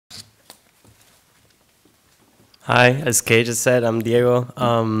Hi, as Kay just said, I'm Diego,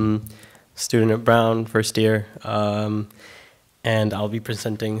 student at Brown, first year, and I'll be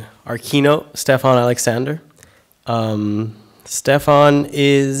presenting our keynote, Stephon Alexander. Stephon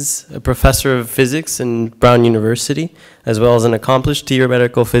is a professor of physics in Brown University, as well as an accomplished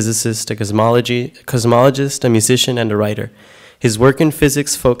theoretical physicist, a cosmologist, a musician, and a writer. His work in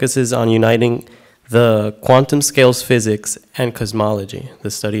physics focuses on uniting the quantum scales physics and cosmology,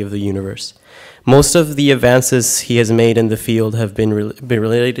 the study of the universe. Most of the advances he has made in the field have been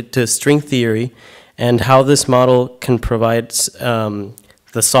related to string theory and how this model can provide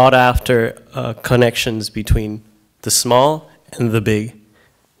the sought-after connections between the small and the big.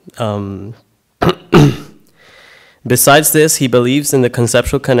 Besides this, he believes in the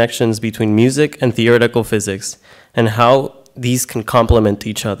conceptual connections between music and theoretical physics and how these can complement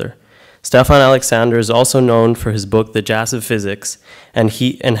each other. Stephon Alexander is also known for his book, The Jazz of Physics, and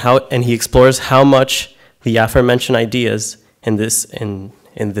he explores how much the aforementioned ideas in this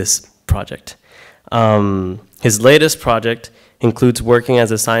project. His latest project includes working as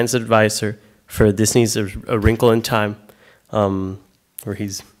a science advisor for Disney's A Wrinkle in Time, where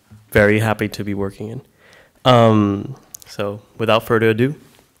he's very happy to be working in. So without further ado,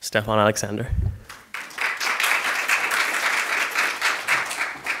 Stephon Alexander.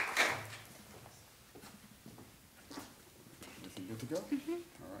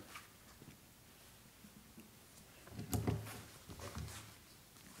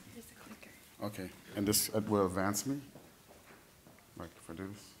 Okay, and this will advance me? Like if I do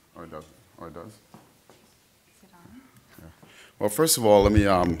this? Or it doesn't? Or it does? Is it on? Yeah. Well, first of all, let me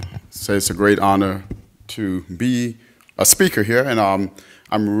say it's a great honor to be a speaker here, and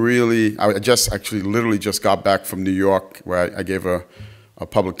I just actually literally just got back from New York where I gave a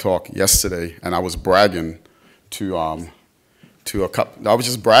public talk yesterday, and I was bragging to a couple, I was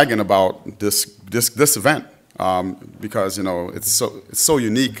just bragging about this event because, you know, it's so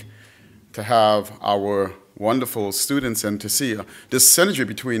unique to have our wonderful students and to see this synergy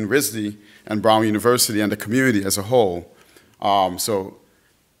between RISD and Brown University and the community as a whole. I'm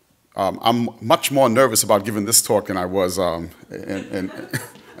much more nervous about giving this talk than I was at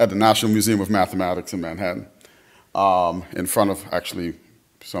the National Museum of Mathematics in Manhattan, in front of actually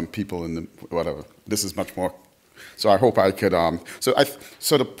some people in the, whatever. This is much more, so I hope I could,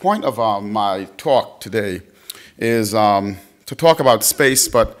 so the point of my talk today is to talk about space,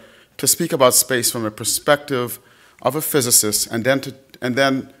 but to speak about space from a perspective of a physicist, and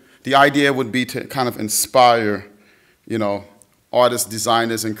then the idea would be to kind of inspire, you know, artists,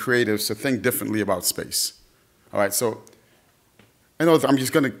 designers, and creatives to think differently about space. All right, so I know I'm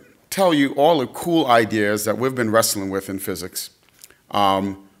just going to tell you all the cool ideas that we've been wrestling with in physics.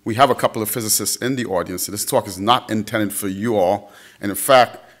 We have a couple of physicists in the audience, so this talk is not intended for you all, and in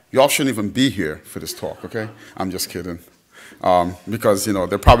fact, y'all shouldn't even be here for this talk, okay? I'm just kidding. Because, you know,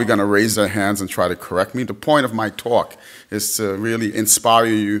 they're probably going to raise their hands and try to correct me. The point of my talk is to really inspire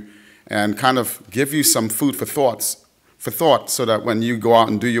you and kind of give you some food for thought, so that when you go out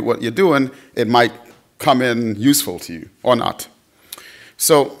and do what you're doing, it might come in useful to you or not.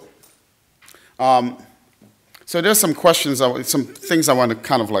 So, so there's some questions, some things I want to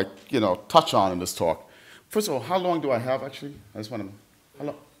kind of like, you know, touch on in this talk. First of all, how long do I have actually? I just want to, how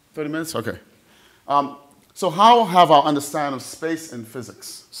long? 30 minutes? Okay. So how have our understanding of space in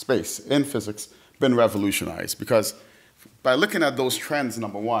physics been revolutionized? Because by looking at those trends,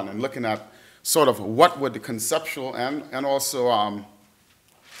 number one, and looking at sort of what were the conceptual and also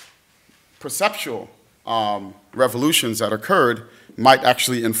perceptual revolutions that occurred might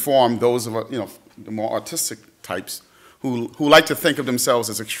actually inform those of, you know, the more artistic types who like to think of themselves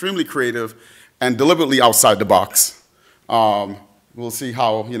as extremely creative and deliberately outside the box. We'll see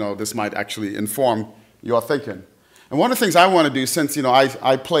how, you know, this might actually inform your thinking. And one of the things I want to do, since, you know,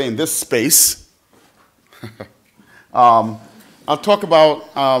 I play in this space, I'll talk about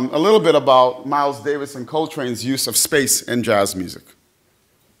a little bit about Miles Davis and Coltrane's use of space in jazz music.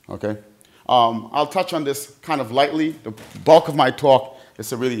 Okay? I'll touch on this kind of lightly. The bulk of my talk is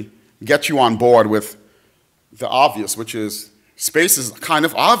to really get you on board with the obvious, which is space is kind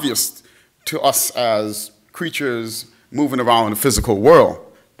of obvious to us as creatures moving around in the physical world,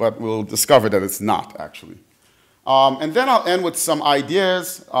 but we'll discover that it's not, actually. And then I'll end with some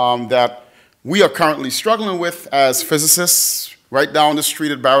ideas that we are currently struggling with as physicists, right down the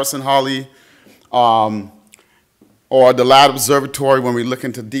street at Barris and Holly, or the Ladd Observatory when we look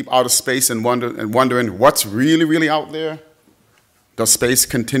into deep outer space and wondering what's really, really out there. Does space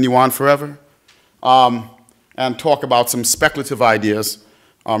continue on forever? And talk about some speculative ideas,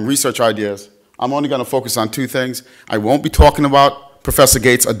 research ideas. I'm only going to focus on two things. I won't be talking about Professor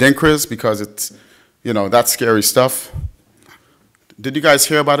Gates' Adinkras because it's You know, that's scary stuff. Did you guys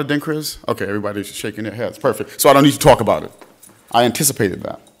hear about Adinkras? Okay, everybody's shaking their heads. Perfect. So I don't need to talk about it. I anticipated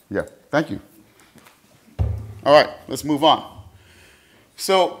that. Yeah, thank you. All right, let's move on.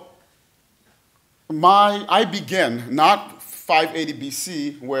 So I begin not 580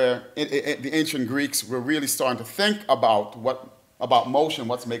 BC, where the ancient Greeks were really starting to think about motion,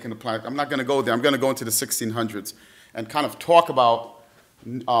 what's making the planet. I'm not going to go there. I'm going to go into the 1600s and kind of talk about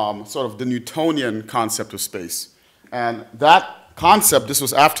sort of the Newtonian concept of space. And that concept, this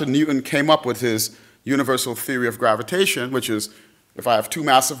was after Newton came up with his universal theory of gravitation, which is if I have two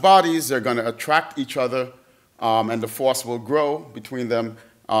massive bodies, they're going to attract each other, and the force will grow between them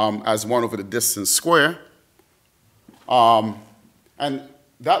as 1 over the distance square. And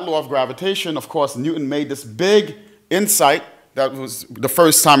that law of gravitation, of course, Newton made this big insight that was the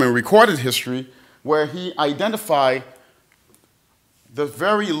first time in recorded history where he identified the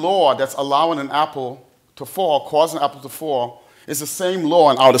very law that's allowing an apple to fall, causing an apple to fall, is the same law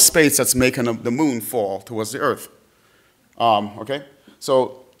in outer space that's making the moon fall towards the Earth. Okay?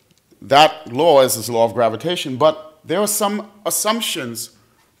 So that law is this law of gravitation, but there are some assumptions,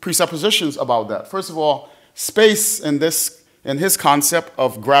 presuppositions about that. First of all, space in his concept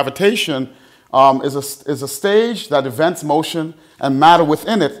of gravitation is a stage that events motion and matter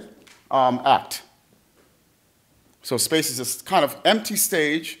within it act. So space is this kind of empty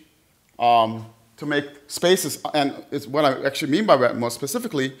stage to make spaces, and it's what I actually mean by that more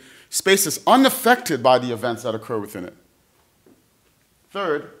specifically, space is unaffected by the events that occur within it.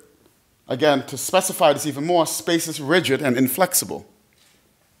 Third, again, to specify this even more, space is rigid and inflexible.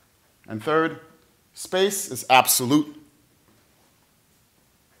 And third, space is absolute.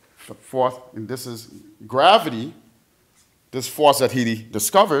 Fourth, and this is gravity, this force that he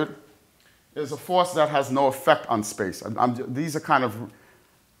discovered, is a force that has no effect on space. These are kind of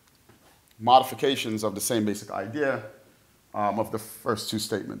modifications of the same basic idea of the first two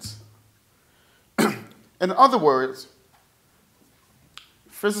statements. In other words,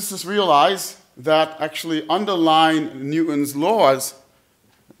 physicists realize that actually underlying Newton's laws,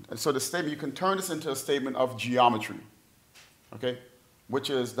 so the statement, you can turn this into a statement of geometry, okay, which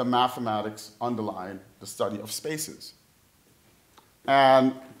is the mathematics underlying the study of spaces.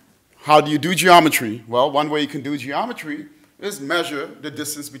 And how do you do geometry? Well, one way you can do geometry is measure the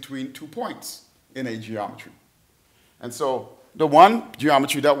distance between 2 points in a geometry. And so the one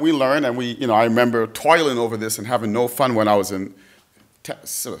geometry that we learned, and I remember toiling over this and having no fun when I was in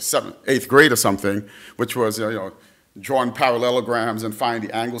 7th, 8th grade or something, which was drawing parallelograms and finding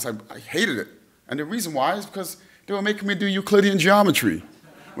the angles. I hated it. And the reason why is because they were making me do Euclidean geometry,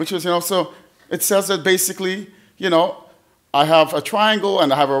 which is, so it says that basically, I have a triangle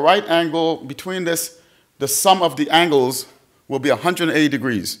and I have a right angle. Between this, the sum of the angles will be 180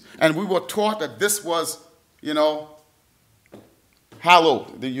 degrees. And we were taught that this was,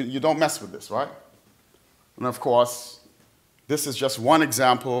 hallowed. You don't mess with this, right? And of course, this is just one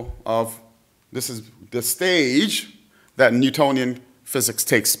example of, this is the stage that Newtonian physics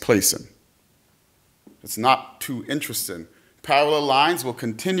takes place in. It's not too interesting. Parallel lines will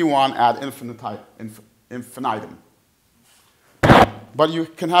continue on ad infinitum. But you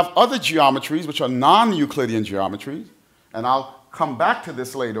can have other geometries which are non-Euclidean geometries, and I'll come back to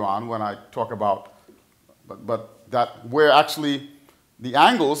this later on when I talk about, but that where actually the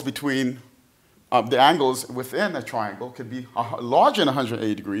angles between, the angles within a triangle could be larger than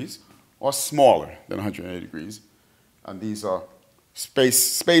 180 degrees or smaller than 180 degrees. And these are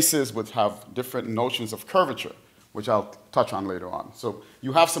spaces which have different notions of curvature, which I'll touch on later on. So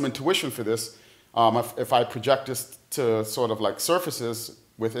you have some intuition for this. If I project this to sort of like surfaces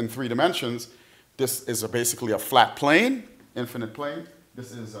within 3 dimensions, this is basically a flat plane, infinite plane.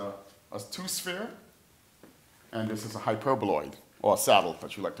 This is a 2-sphere, and this is a hyperboloid, or a saddle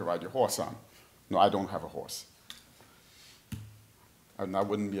that you like to ride your horse on. No, I don't have a horse. And that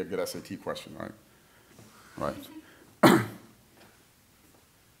wouldn't be a good SAT question, right? Right.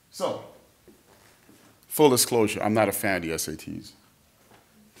 So, full disclosure, I'm not a fan of the SATs.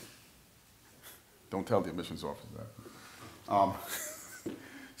 Don't tell the admissions office that.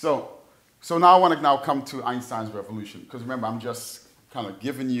 So now I want to come to Einstein's revolution, because remember, I'm just kind of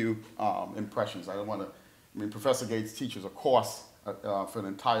giving you impressions. I don't want to, Professor Gates teaches a course for an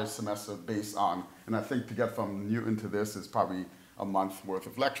entire semester based on, and I think to get from Newton to this is probably a month worth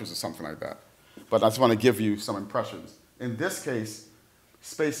of lectures or something like that. But I just want to give you some impressions. In this case,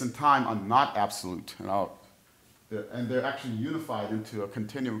 space and time are not absolute, and they're actually unified into a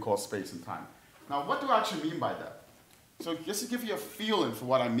continuum called space and time. Now, what do I actually mean by that? So just to give you a feeling for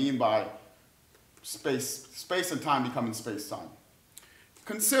what I mean by space and time becoming space-time.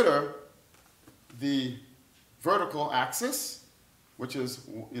 Consider the vertical axis, which is,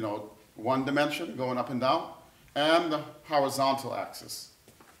 one dimension going up and down, and the horizontal axis.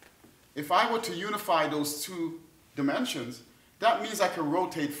 If I were to unify those two dimensions, that means I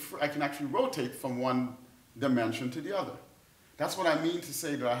can actually rotate from one dimension to the other. That's what I mean to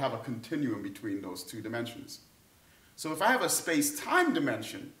say that I have a continuum between those two dimensions. So if I have a space-time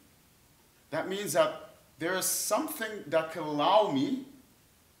dimension, that means that there is something that can allow me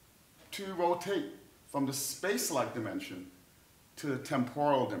to rotate from the space-like dimension to the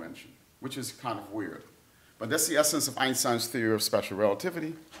temporal dimension, which is kind of weird. But that's the essence of Einstein's theory of special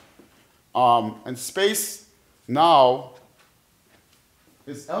relativity. And space now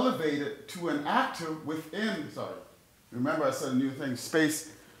is elevated to an actor within, remember I said a new thing,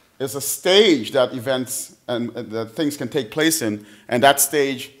 space is a stage that events and that things can take place in, and that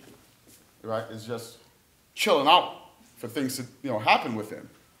stage, right, is just chilling out for things to happen within.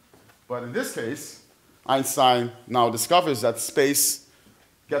 But in this case, Einstein now discovers that space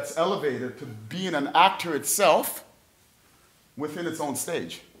gets elevated to being an actor itself within its own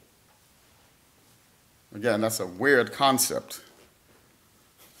stage. Again, that's a weird concept.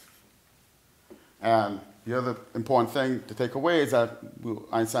 And the other important thing to take away is that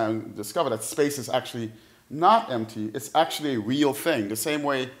Einstein discovered that space is actually not empty. It's actually a real thing, the same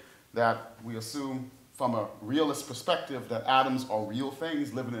way that we assume from a realist perspective that atoms are real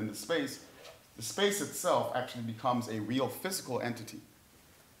things living in the space itself actually becomes a real physical entity.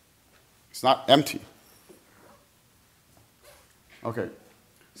 It's not empty. Okay,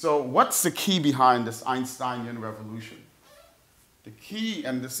 so what's the key behind this Einsteinian revolution? The key,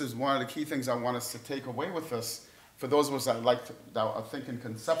 and this is one of the key things I want us to take away with us, for those of us that are thinking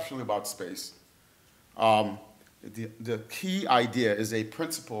conceptually about space, the key idea is a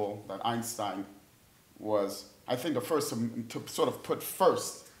principle that Einstein was, I think, the first to sort of put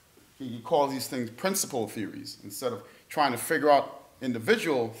first. He calls these things principle theories. Instead of trying to figure out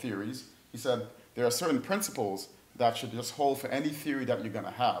individual theories, he said there are certain principles that should just hold for any theory that you're going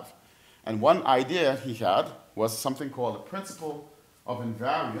to have. And one idea he had was something called the principle of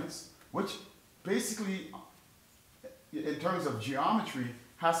invariance, which basically, in terms of geometry,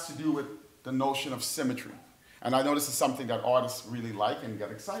 has to do with the notion of symmetry. And I know this is something that artists really like and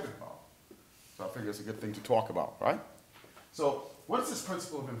get excited about. So I figure it's a good thing to talk about, right? So what is this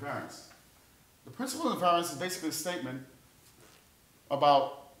principle of invariance? The principle of invariance is basically a statement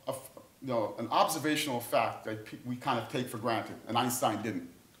about an observational fact that we kind of take for granted, and Einstein didn't.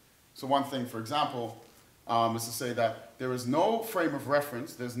 So one thing, for example, is to say that there is no frame of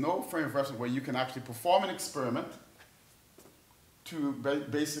reference, there's no frame of reference where you can actually perform an experiment to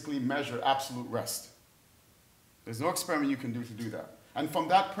basically measure absolute rest. There's no experiment you can do to do that. And from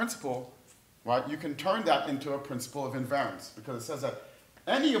that principle, right, you can turn that into a principle of invariance, because it says that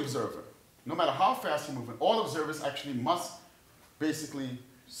any observer, no matter how fast you're moving, all observers actually must basically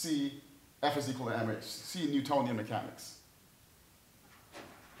see F is equal to mh, see Newtonian mechanics.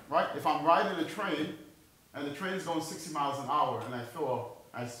 Right? If I'm riding a train, and the train is going 60 miles an hour, and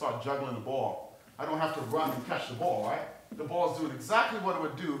I start juggling the ball, I don't have to run and catch the ball, right? The ball is doing exactly what it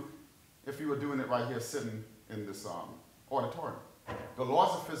would do if you were doing it right here sitting in this auditorium. The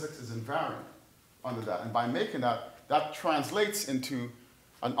laws of physics is invariant under that, and by making that, that translates into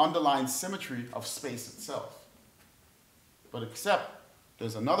an underlying symmetry of space itself. But except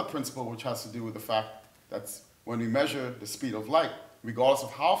there's another principle which has to do with the fact that when we measure the speed of light, regardless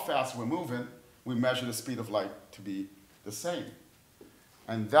of how fast we're moving, we measure the speed of light to be the same.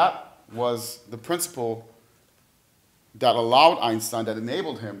 And that was the principle that allowed Einstein, that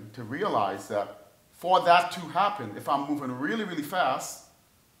enabled him to realize that for that to happen, if I'm moving really, really fast,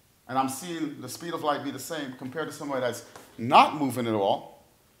 and I'm seeing the speed of light be the same compared to somebody that's not moving at all,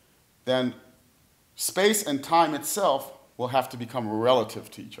 then space and time itself will have to become relative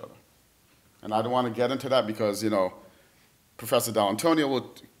to each other. And I don't want to get into that because, Professor D'Antonio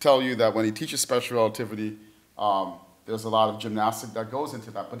will tell you that when he teaches special relativity, there's a lot of gymnastics that goes into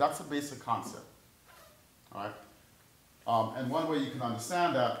that, but that's a basic concept, all right? And one way you can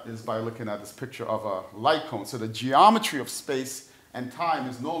understand that is by looking at this picture of a light cone. So the geometry of space and time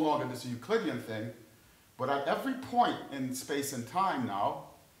is no longer this Euclidean thing, but at every point in space and time now,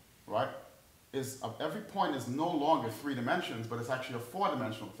 right, every point is no longer 3 dimensions, but it's actually a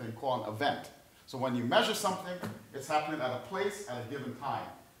 4-dimensional thing called an event. So when you measure something, it's happening at a place at a given time.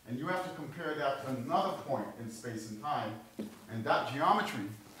 And you have to compare that to another point in space and time. And that geometry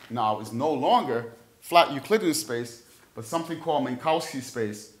now is no longer flat Euclidean space, but something called Minkowski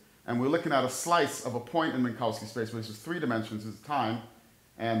space. And we're looking at a slice of a point in Minkowski space, which is 3 dimensions is time.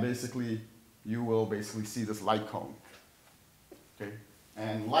 And basically, you will basically see this light cone. Okay?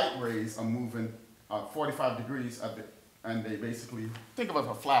 And light rays are moving 45 degrees, and they basically, think of it as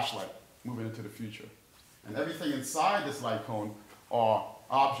a flashlight moving into the future. And everything inside this light cone are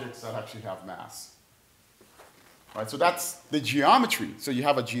objects that actually have mass. Right, so that's the geometry. So you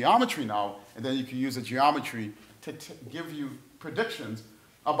have a geometry now, and then you can use a geometry to give you predictions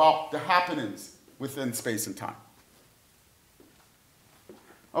about the happenings within space and time.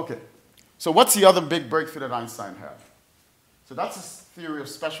 Okay, so what's the other big breakthrough that Einstein had? So that's his theory of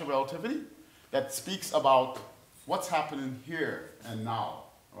special relativity that speaks about what's happening here and now,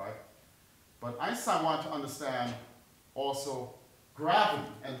 right? But Einstein wanted to understand also gravity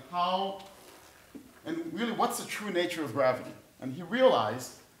and how, and really what's the true nature of gravity. And he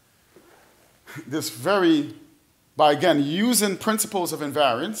realized this by again using principles of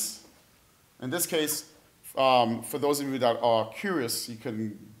invariance. In this case, for those of you that are curious,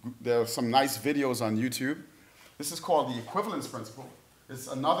 there are some nice videos on YouTube. This is called the equivalence principle. It's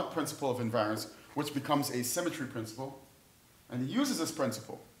another principle of invariance, which becomes a symmetry principle. And he uses this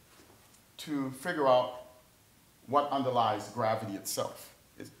principle to figure out what underlies gravity itself.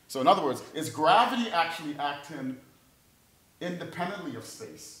 So in other words, is gravity actually acting independently of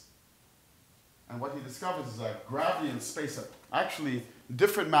space? And what he discovers is that gravity and space are actually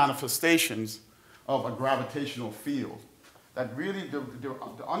different manifestations of a gravitational field. That really, the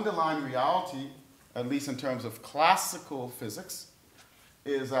underlying reality, at least in terms of classical physics,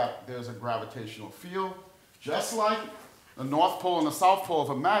 is that there's a gravitational field, just like the North Pole and the South Pole of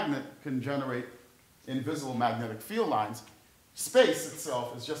a magnet can generate invisible magnetic field lines. Space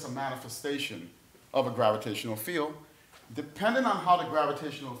itself is just a manifestation of a gravitational field. Depending on how the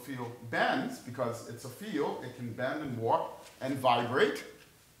gravitational field bends, because it's a field, it can bend and warp and vibrate.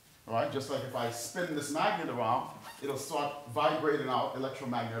 All right? Just like if I spin this magnet around, it'll start vibrating out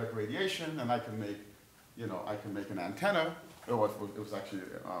electromagnetic radiation, and I can make an antenna, or it was actually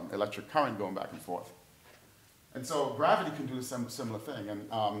electric current going back and forth. And so gravity can do the similar thing. And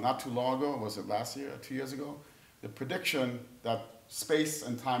not too long ago, was it last year or 2 years ago, the prediction that space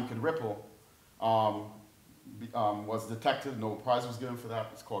and time could ripple was detected. Nobel Prize was given for that.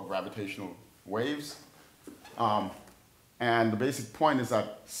 It's called gravitational waves. And the basic point is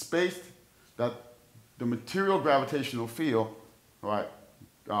that that the material gravitational field, right,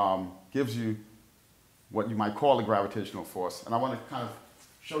 gives you what you might call a gravitational force. And I want to kind of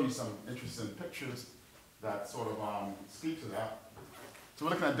show you some interesting pictures that sort of speak to that. So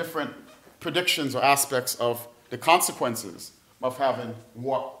we're looking at different predictions or aspects of the consequences of having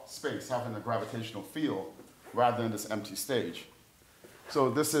warped space, having a gravitational field, rather than this empty stage. So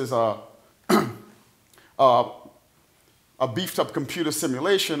this is a beefed up computer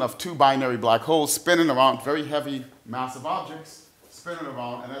simulation of two binary black holes spinning around, very heavy, massive objects, spinning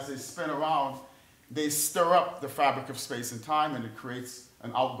around, and as they spin around, they stir up the fabric of space and time, and it creates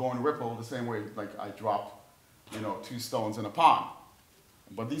an outgoing ripple, the same way like I dropped, 2 stones in a pond.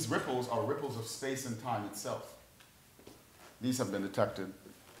 But these ripples are ripples of space and time itself. These have been detected.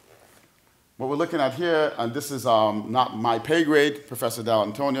 What we're looking at here, and this is not my pay grade, Professor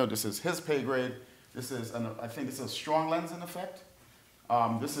Dall'Antonio, this is his pay grade. This is, I think this is a strong lensing effect.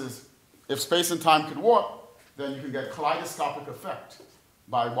 This is, if space and time could warp, then you can get kaleidoscopic effect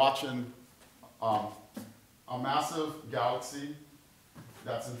by watching a massive galaxy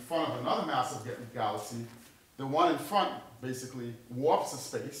that's in front of another massive galaxy. The one in front basically warps the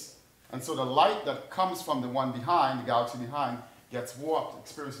space, and so the light that comes from the one behind, the galaxy behind, gets warped,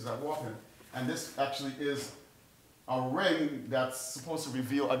 experiences that warping. And this actually is a ring that's supposed to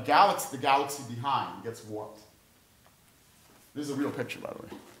reveal a galaxy, the galaxy behind gets warped. This is a real picture, by the way.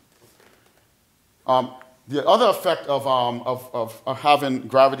 The other effect of having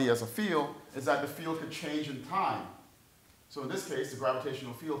gravity as a field is that the field could change in time. So in this case, the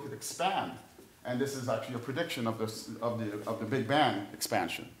gravitational field could expand, and this is actually a prediction of the Big Bang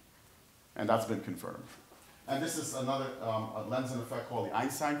expansion, and that's been confirmed. And this is another a lensing effect called the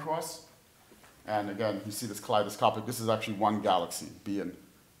Einstein cross. And again, you see this kaleidoscopic. This is actually one galaxy being,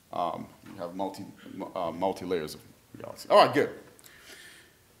 you have multi layers of galaxy. All right, good.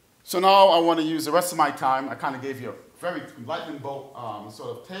 So now I want to use the rest of my time. I kind of gave you a very lightning bolt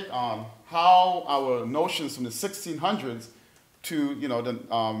sort of take on how our notions from the 1600s to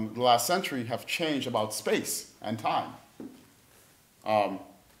the last century have changed about space and time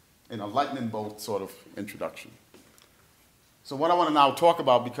in a lightning bolt sort of introduction. So what I want to now talk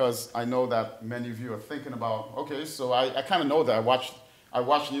about, because I know that many of you are thinking about, okay, so I kind of know that. I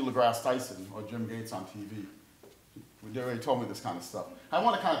watched Neil deGrasse Tyson or Jim Gates on TV. They already told me this kind of stuff. I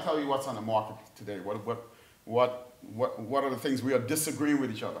want to kind of tell you what's on the market today. What are the things we are disagreeing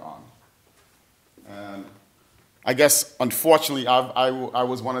with each other on? And I guess, unfortunately, I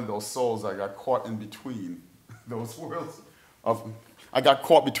was one of those souls that got caught in between those worlds. I got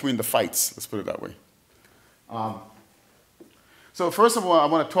caught between the fights, let's put it that way. So first of all, I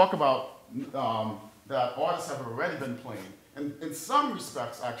want to talk about that artists have already been playing, and in some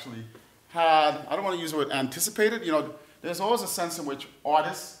respects, actually, I don't want to use the word anticipated, there's always a sense in which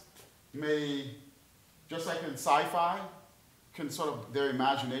artists may, just like in sci-fi, their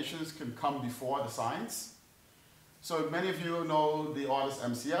imaginations can come before the science. So many of you know the artist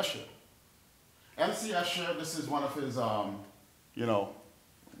M.C. Escher. M.C. Escher, this is one of his,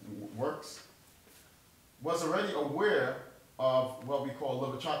 works, was already aware of what we call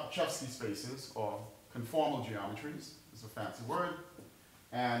Lobachevsky spaces, or conformal geometries. It's a fancy word.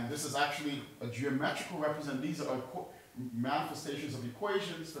 And this is actually a geometrical representation. These are manifestations of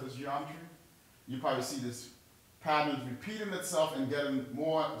equations for this geometry. You probably see this pattern repeating itself and getting it's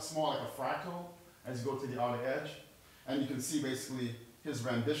more like a fractal as you go to the outer edge. And you can see basically his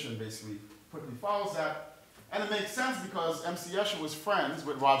rendition basically quickly follows that. And it makes sense because M.C. Escher was friends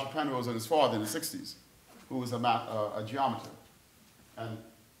with Roger Penrose and his father in the 60s, who was a geometer. And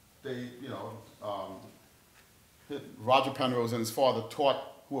they, Roger Penrose and his father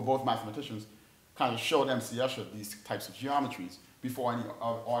who were both mathematicians, kind of showed M.C. Escher these types of geometries before any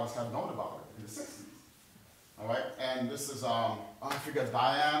artists had known about it in the 60s. All right, and this is, I forget,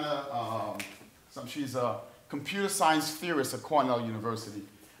 Diana, she's a computer science theorist at Cornell University.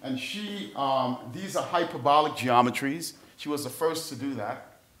 And these are hyperbolic geometries. She was the first to do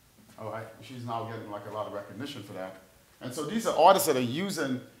that. All right, she's now getting like a lot of recognition for that. And so these are artists that are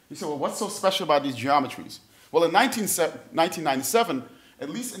using, you say, well, what's so special about these geometries? Well, in 1997, at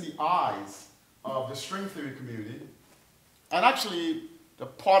least in the eyes of the string theory community, and actually the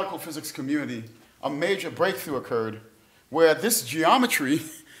particle physics community, a major breakthrough occurred where this geometry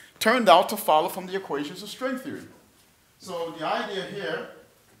turned out to follow from the equations of string theory. So the idea here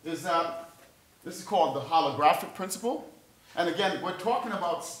is that this is called the holographic principle. And again, we're talking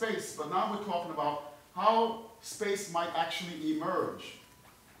about space, but now we're talking about how space might actually emerge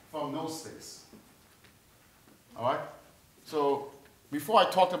from no space. All right? So before I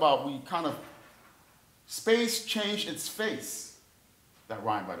talked about, space changed its face. That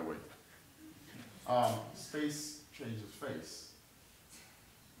rhymed, by the way. Space changes face.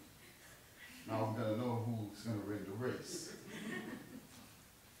 Now I'm going to know who's going to win the race.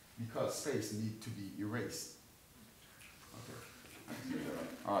 Because space needs to be erased. Okay.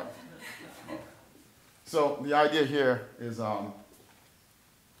 All right. So the idea here is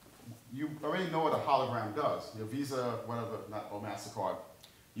you already know what a hologram does. Your Visa, whatever, or MasterCard.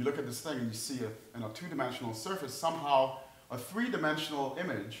 You look at this thing and you see in a two-dimensional surface, somehow a three-dimensional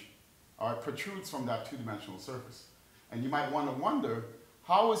image protrudes from that two-dimensional surface. And you might want to wonder,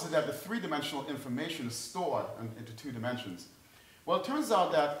 how is it that the three-dimensional information is stored into two dimensions? Well, it turns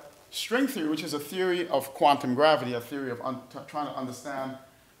out that string theory, which is a theory of quantum gravity, a theory of trying to understand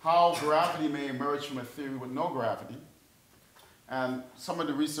how gravity may emerge from a theory with no gravity, and some of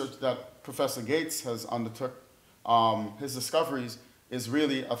the research that Professor Gates has undertook, his discoveries, is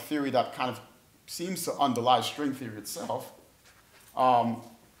really a theory that kind of seems to underlie string theory itself.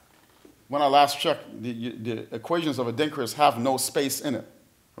 When I last checked, the equations of Adinkras have no space in it,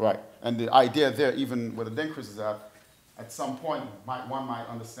 right? And the idea there, even with Adinkras, is that at some point, one might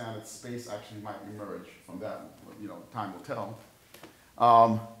understand that space actually might emerge from that. Time will tell.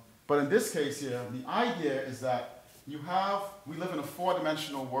 But in this case here, the idea is that we live in a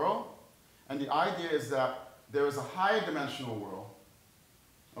four-dimensional world, and the idea is that there is a higher dimensional world,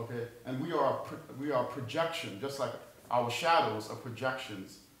 okay? And we are a projection, just like our shadows are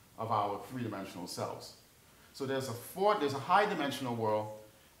projections of our three-dimensional selves. So there's a high-dimensional world,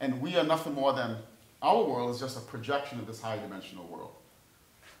 and we are nothing more than, our world is just a projection of this high-dimensional world.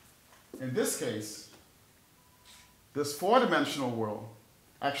 In this case, this four-dimensional world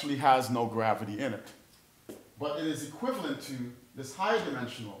actually has no gravity in it, but it is equivalent to this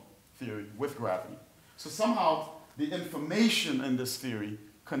high-dimensional theory with gravity. So somehow, the information in this theory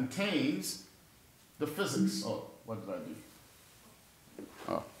contains the physics. Oh, what did I do?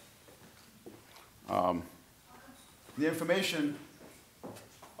 The information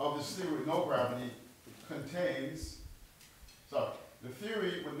of this theory with no gravity contains, the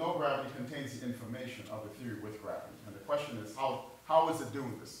theory with no gravity contains the information of the theory with gravity. And the question is, how is it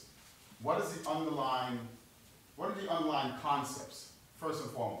doing this? What are the underlying concepts, first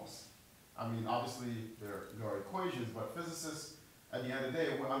and foremost? I mean, obviously, there are equations, but physicists, at the end of the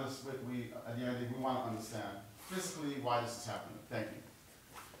day, we want to understand physically why this is happening. Thank you.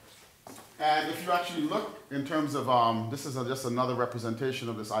 And if you actually look in terms of, this is just another representation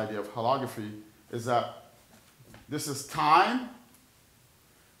of this idea of holography, is that This is time.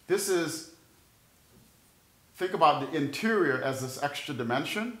 This is, think about the interior as this extra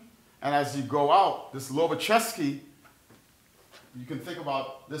dimension. And as you go out, this Lobachevsky, you can think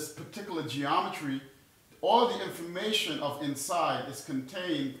about this particular geometry. All of the information of inside is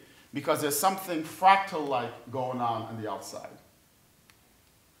contained because there's something fractal-like going on the outside.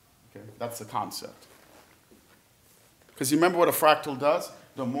 Okay, that's the concept. Because you remember what a fractal does?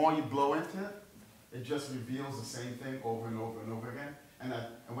 The more you blow into it, it just reveals the same thing over and over and over again. And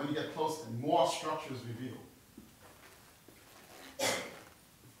when you get close, more structure is revealed.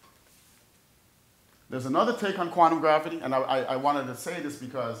 There's another take on quantum gravity, and I wanted to say this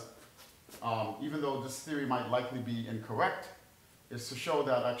because even though this theory might likely be incorrect, is to show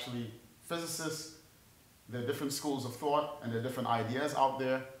that actually physicists, there are different schools of thought and there are different ideas out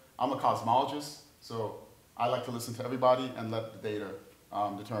there. I'm a cosmologist, so I like to listen to everybody and let the data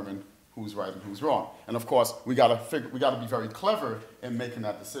determine who's right and who's wrong. And of course, we gotta be very clever in making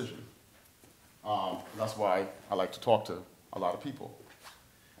that decision. That's why I like to talk to a lot of people.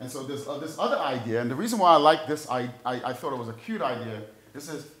 And so this other idea, and the reason why I like this, I thought it was a cute idea. This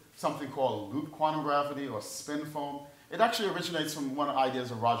is something called loop quantum gravity or spin foam. It actually originates from one of the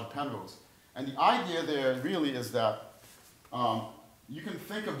ideas of Roger Penrose. And the idea there really is that you can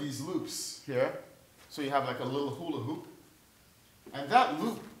think of these loops here. So you have like a little hula hoop. And that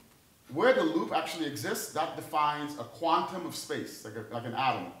loop, where the loop actually exists, that defines a quantum of space, like an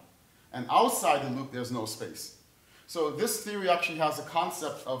atom. And outside the loop, there's no space. So this theory actually has a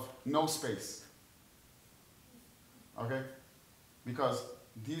concept of no space. Okay? Because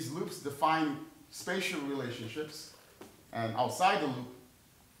these loops define spatial relationships, and outside the loop,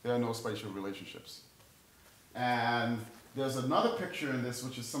 there are no spatial relationships. And there's another picture in this,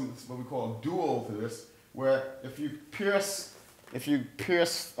 which is what we call dual to this, where if you pierce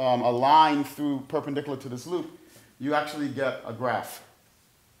a line through perpendicular to this loop, you actually get a graph.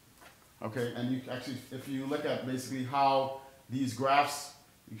 Okay, and you actually, if you look at basically how these graphs,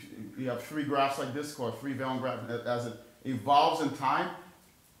 you have three graphs like this called three-valent graph. As it evolves in time,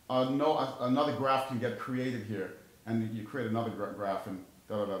 another graph can get created here, and you create another graph, and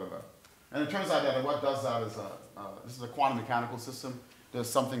da-da-da-da-da. And it turns out that what does that is, this is a quantum mechanical system. There's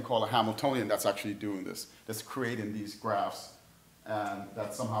something called a Hamiltonian that's actually doing this, that's creating these graphs, and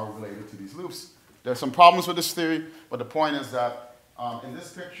that's somehow related to these loops. There's some problems with this theory, but the point is that in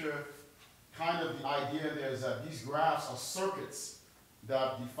this picture, kind of the idea there is that these graphs are circuits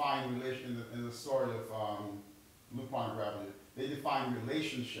that define relation in the story of loop quantum gravity. They define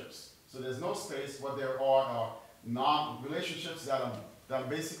relationships. So there's no space. What there are relationships that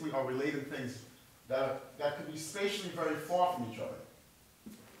basically are related things that could be spatially very far from each other.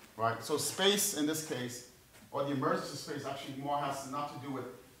 Right? So space in this case, or the emergence of space, actually more has not to do with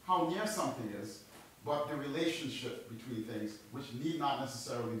how near something is, but the relationship between things, which need not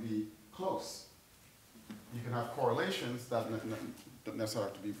necessarily be close. You can have correlations that don't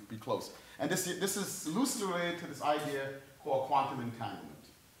necessarily have to be close. And this is loosely related to this idea called quantum entanglement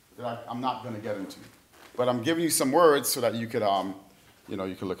that I'm not going to get into. But I'm giving you some words so that you could,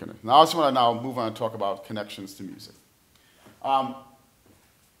 you could look at it. Now I just want to move on and talk about connections to music. How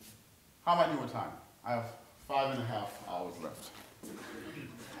am I doing with time? I have 5.5 hours left.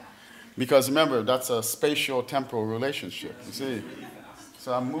 Because remember, that's a spatial-temporal relationship, you see.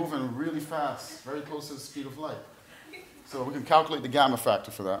 So I'm moving really fast, very close to the speed of light. So we can calculate the gamma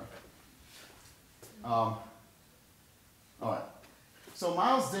factor for that. All right. So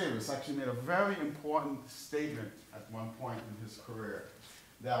Miles Davis actually made a very important statement at one point in his career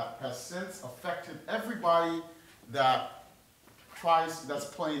that has since affected everybody that's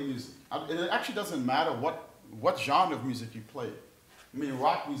playing music. It actually doesn't matter what genre of music you play. I mean,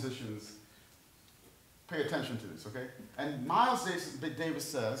 rock musicians pay attention to this, okay? And Miles Davis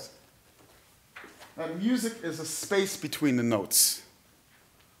says that music is a space between the notes.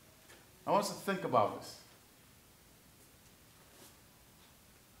 I want us to think about this.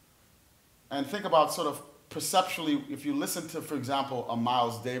 And think about sort of perceptually, if you listen to, for example, a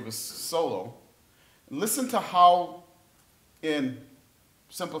Miles Davis solo, listen to how in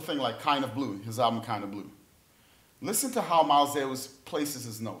simple thing like Kind of Blue, his album Kind of Blue, listen to how Miles Davis places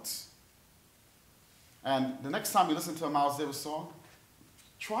his notes. And the next time you listen to a Miles Davis song,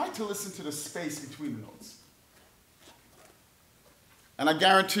 try to listen to the space between the notes. And I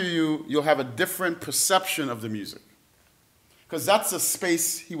guarantee you'll have a different perception of the music. Because that's the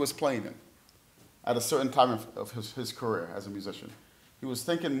space he was playing in at a certain time of his career as a musician. He was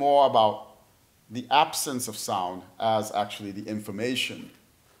thinking more about the absence of sound as actually the information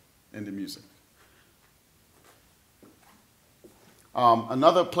in the music.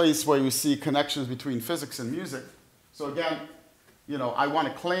 Another place where you see connections between physics and music So again, I want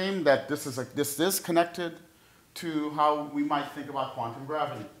to claim that this is connected to how we might think about quantum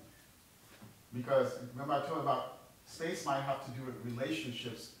gravity. Because remember I told you about space might have to do with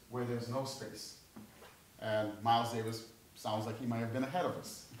relationships where there's no space. And Miles Davis sounds like he might have been ahead of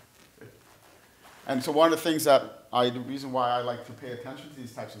us. And so one of the things the reason why I like to pay attention to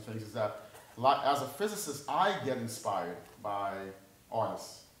these types of things is that as a physicist, I get inspired by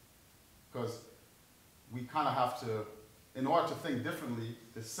artists. Because we kind of have to, in order to think differently,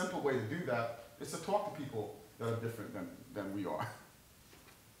 the simple way to do that is to talk to people that are different than we are.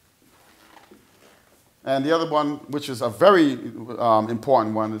 And the other one, which is a very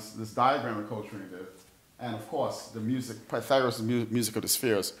important one, is this diagram that Coltrane did. And of course, the music, Pythagoras' music of the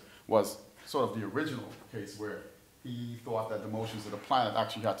spheres was sort of the original case where he thought that the motions of the planet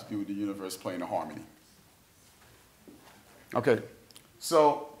actually had to do with the universe playing a harmony. Okay,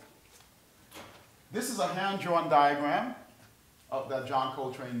 so this is a hand-drawn diagram that John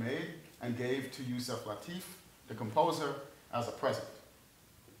Coltrane made and gave to Yusef Lateef, the composer, as a present.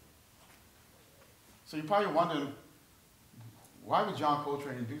 So you're probably wondering, why would John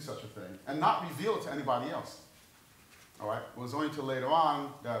Coltrane do such a thing and not reveal it to anybody else? All right, it was only until later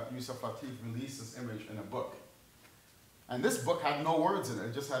on that Yusef Lateef released this image in a book. And this book had no words in it.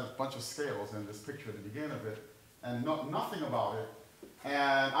 It just had a bunch of scales and this picture at the beginning of it, and nothing about it.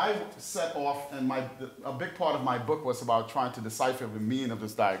 And I set off, and a big part of my book was about trying to decipher the meaning of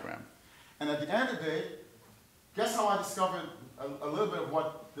this diagram. And at the end of the day, guess how I discovered a little bit of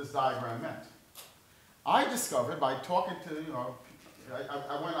what this diagram meant? I discovered by talking to,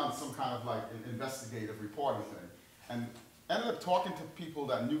 I went on some kind of like investigative reporting thing, and ended up talking to people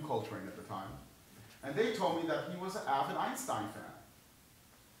that knew Coltrane at the time. And they told me that he was an avid Einstein fan.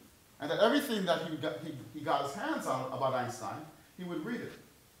 And that everything that he got his hands on about Einstein, he would read it.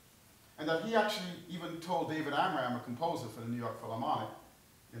 And that he actually even told David Amram, a composer for the New York Philharmonic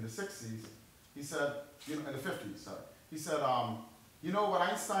in the 60s, he said, in the 50s, sorry, he said, you know what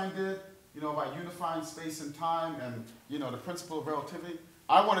Einstein did, about unifying space and time and, the principle of relativity?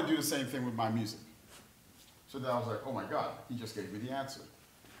 I want to do the same thing with my music. So then I was like, oh my God, he just gave me the answer.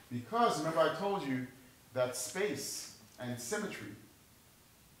 Because remember I told you that space and symmetry,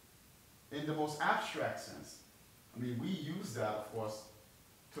 in the most abstract sense, I mean, we use that, of course,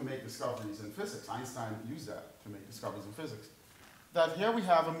 to make discoveries in physics. Einstein used that to make discoveries in physics. That here we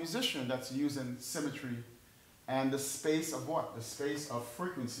have a musician that's using symmetry and the space of what? The space of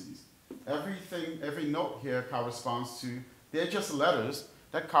frequencies. Every note here corresponds to, they're just letters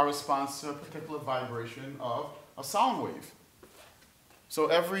that corresponds to a particular vibration of a sound wave. So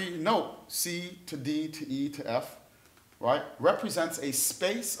every note, C to D to E to F, right, represents a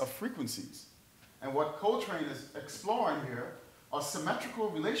space of frequencies. And what Coltrane is exploring here are symmetrical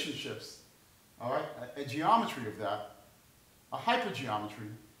relationships, all right, a geometry of that, a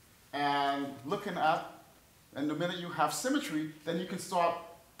hypergeometry, and looking at, and the minute you have symmetry, then you can start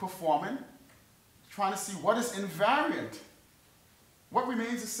performing, trying to see what is invariant. What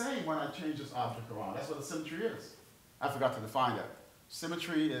remains the same when I change this object around? That's what a symmetry is. I forgot to define that.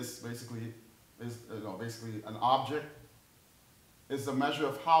 Symmetry is basically an object is the measure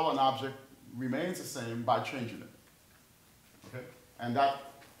of how an object remains the same by changing it. Okay? And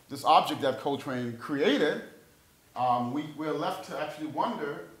this object that Coltrane created, we're left to actually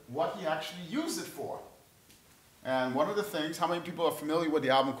wonder what he actually used it for. And one of the things, how many people are familiar with the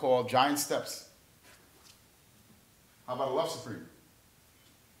album called Giant Steps? How about A Love Supreme?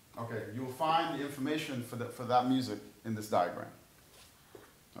 Okay, you'll find the information for that music in this diagram.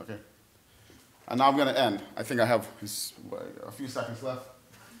 Okay? And now I'm going to end. I think I have a few seconds left.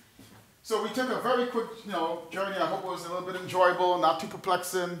 So we took a very quick journey. I hope it was a little bit enjoyable, not too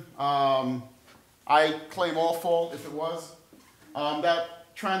perplexing. I claim all fault if it was.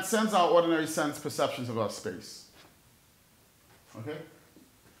 That transcends our ordinary sense perceptions of our space. Okay?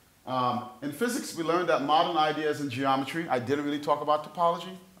 In physics, we learned that modern ideas in geometry, I didn't really talk about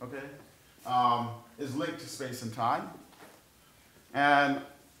topology, okay, is linked to space and time. And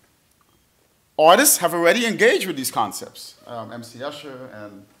artists have already engaged with these concepts. M.C. Escher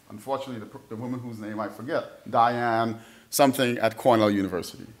and, unfortunately, the woman whose name I forget, Diane something at Cornell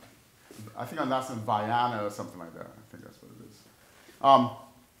University. I think her last name is Viana or something like that. I think that's what it is.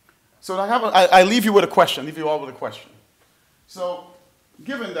 So I leave you with a question, leave you all with a question. So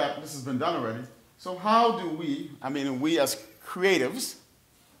given that this has been done already, so how do we as creatives,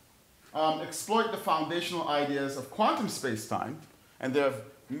 exploit the foundational ideas of quantum space-time? And there are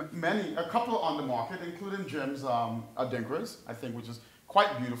a couple on the market, including Jim's Adinkras, I think, which is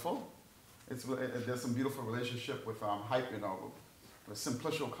quite beautiful. There's some beautiful relationship with with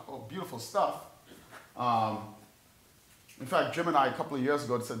simplicial, beautiful stuff. In fact, Jim and I, a couple of years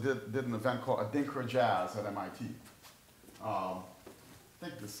ago, did an event called Adinkra Jazz at MIT. I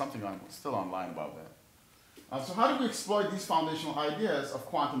think there's something still online about that. So how do we exploit these foundational ideas of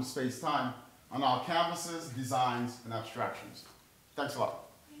quantum space-time on our canvases, designs, and abstractions? Thanks a lot.